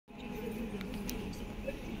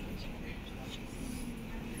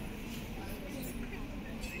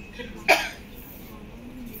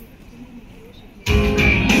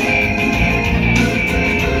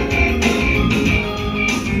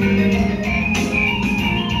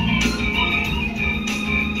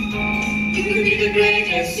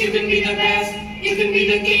You can be the best. You can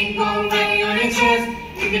be the King Kong banging on your chest.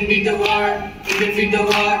 You can beat the war. You can beat the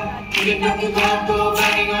war. You can knock the Bronco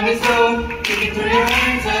banging on his door. You can throw your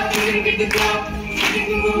hands up. You can beat the clock. You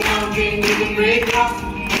can go mountain. You can break rocks.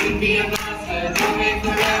 You can be a monster. Don't make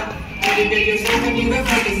for rap. Elevate yourself and you will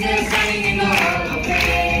find yourself standing in the Hall of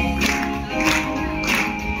Fame.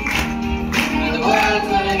 And the world's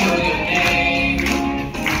gonna know your name.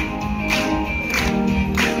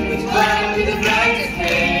 It's blind with the brightest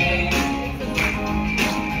flame.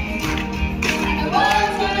 And the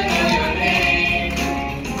world's gonna know your name.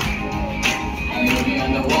 And you'll be on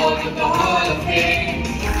the walls of the Hall of Fame.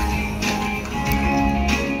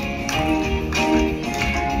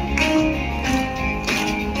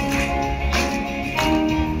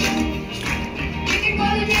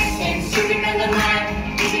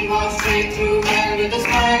 Straight through hell with a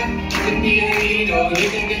smile. You can be a hero, you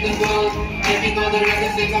can get the gold. Getting all the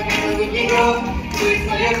records that have never would be broke. Do it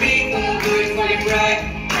for your people, do it for your pride.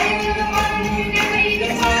 I am the one who never need the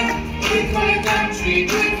time. Do it for your country,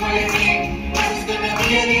 do it for your king. What's gonna be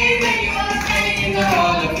a day when you are standing in the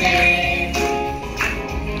Hall of Fame?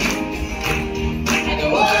 And the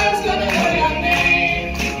world's gonna know your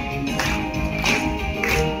name.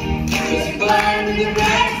 Just blind with the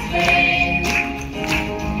bright flame.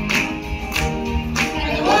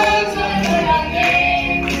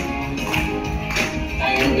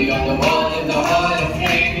 On the wall in the Hall of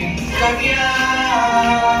Fame. Champion!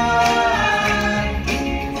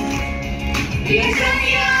 Be a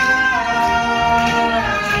champion!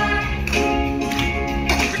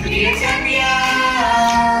 Be a champion!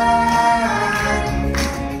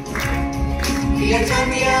 Be a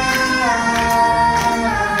champion!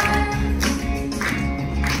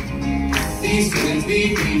 Be students, be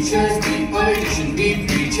teachers, be politicians, be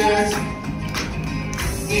preachers.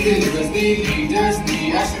 Be believers, be leaders, be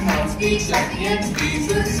astronauts, be champions, be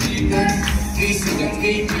truth seekers. Be students,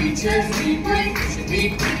 be teachers, be politicians, be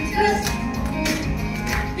preachers.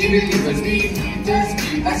 Be believers, be leaders, be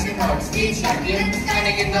astronauts, be champions,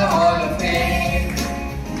 standing in the Hall of Fame.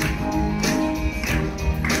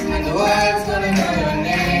 And the world's gonna know your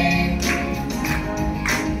name.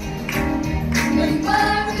 And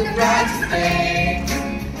one with the brightest flame.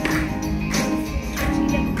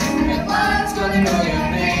 And one's gonna know your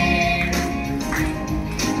name.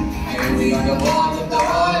 On the walls